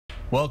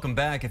Welcome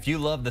back. If you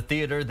love the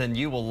theater, then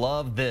you will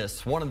love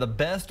this. One of the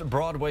best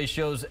Broadway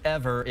shows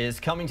ever is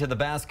coming to the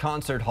Bass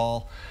Concert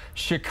Hall.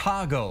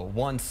 Chicago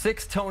won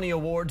 6 Tony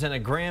Awards and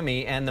a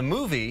Grammy, and the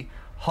movie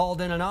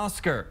hauled in an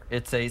Oscar.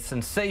 It's a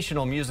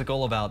sensational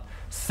musical about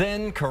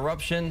sin,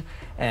 corruption,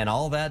 and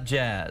all that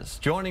jazz.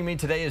 Joining me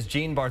today is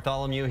Gene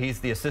Bartholomew.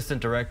 He's the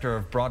Assistant Director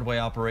of Broadway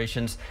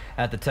Operations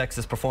at the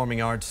Texas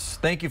Performing Arts.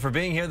 Thank you for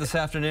being here this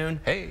afternoon.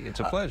 Hey,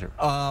 it's a pleasure.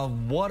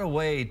 What a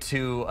way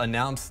to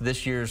announce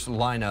this year's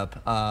lineup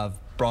of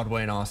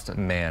Broadway in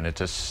Austin. Man,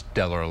 it's a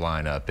stellar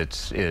lineup.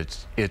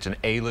 It's an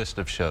A-list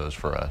of shows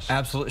for us.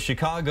 Absolutely.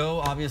 Chicago,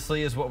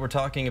 obviously, is what we're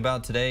talking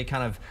about today,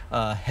 kind of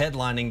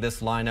headlining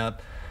this lineup.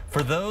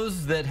 For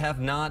those that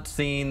have not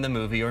seen the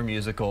movie or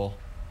musical,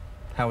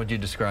 how would you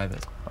describe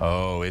it?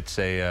 Oh, it's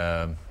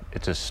a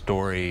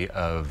story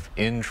of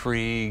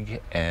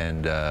intrigue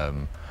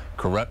and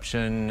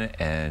corruption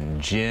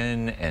and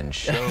gin and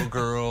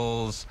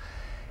showgirls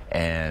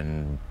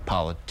and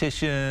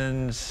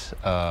politicians.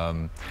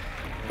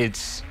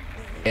 It's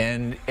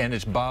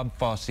Bob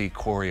Fosse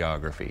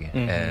choreography,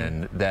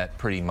 and that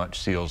pretty much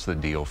seals the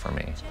deal for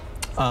me.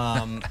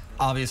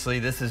 Obviously,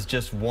 this is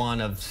just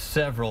one of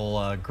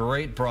several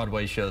great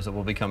Broadway shows that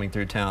will be coming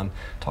through town.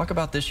 Talk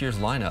about this year's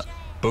lineup.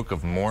 Book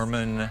of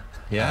Mormon.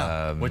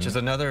 Yeah, which is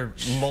another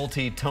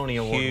multi-Tony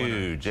Award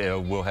huge. winner.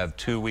 We'll have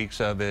 2 weeks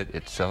of it.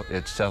 It's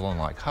selling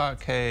like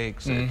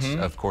hotcakes. It's,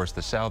 of course,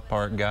 the South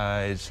Park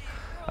guys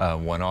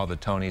won all the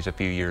Tonys a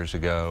few years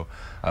ago.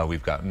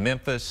 We've got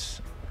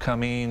Memphis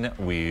coming.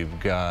 We've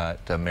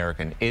got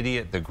American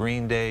Idiot, the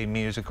Green Day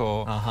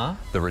musical,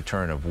 the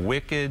return of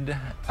Wicked,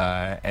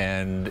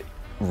 and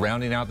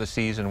rounding out the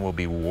season will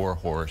be War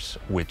Horse,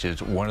 which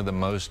is one of the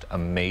most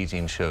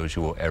amazing shows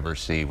you will ever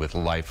see, with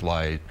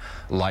lifelike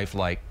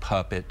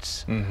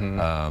puppets.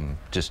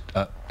 It's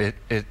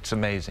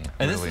amazing,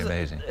 and really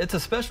amazing. It's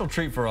a special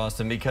treat for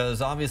Austin because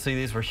obviously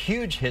these were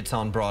huge hits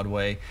on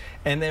Broadway,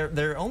 and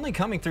they're only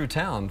coming through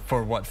town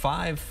for what,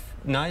 5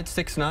 nights,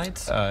 6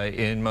 nights?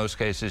 In most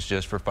cases,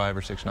 just for 5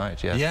 or 6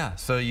 nights, yes. Yeah,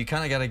 so you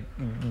kind of got to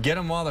get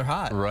them while they're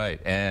hot. Right,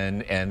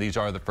 and these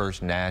are the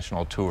first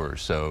national tours,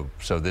 so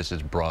this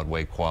is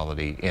Broadway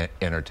quality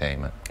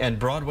entertainment. And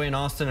Broadway in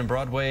Austin and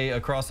Broadway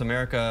across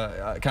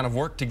America kind of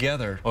work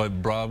together. Well,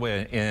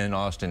 Broadway in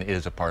Austin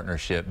is a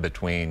partnership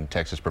between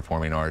Texas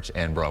Performing Arts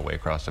and Broadway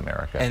across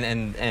America.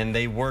 And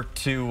they work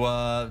to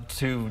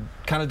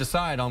kind of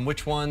decide on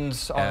which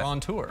ones are on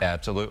tour.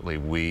 Absolutely.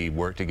 We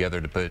work together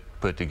to put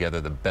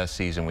together the best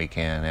season we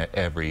can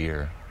every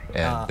year,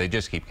 and they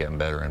just keep getting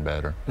better and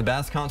better. The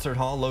Bass Concert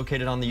Hall,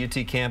 located on the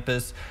UT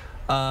campus,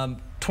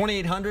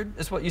 2,800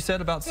 is what you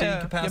said about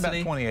seating capacity.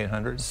 Yeah, about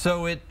 2,800.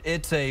 So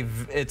it's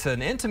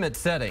an intimate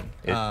setting.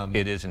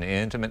 It is an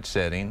intimate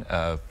setting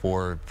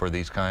for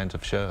these kinds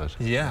of shows.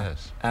 Yeah,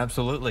 yes.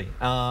 Absolutely.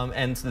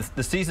 And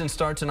the season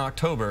starts in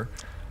October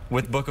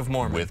with Book of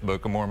Mormon. With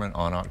Book of Mormon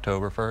on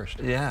October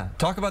 1st. Yeah.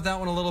 Talk about that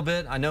one a little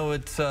bit. I know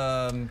it's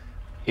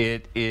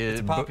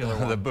it's a popular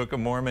one. The Book of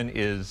Mormon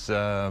is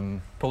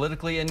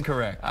politically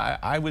incorrect.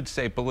 I would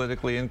say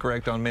politically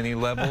incorrect on many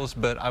levels,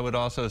 but I would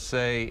also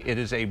say it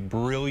is a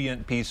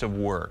brilliant piece of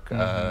work.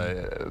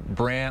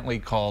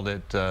 Brantley called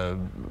it,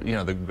 you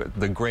know,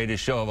 the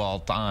greatest show of all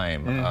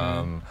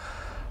time.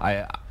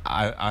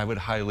 I would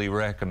highly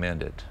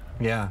recommend it.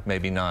 Yeah.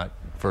 Maybe not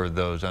for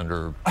those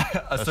under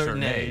a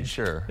certain age.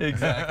 Sure.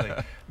 Exactly.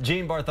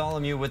 Gene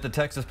Bartholomew with the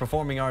Texas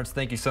Performing Arts,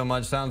 thank you so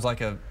much. Sounds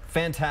like a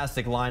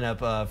fantastic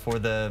lineup for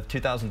the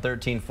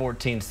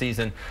 2013-14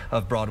 season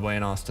of Broadway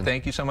in Austin.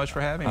 Thank you so much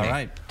for having me. All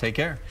right. Take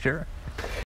care. Sure.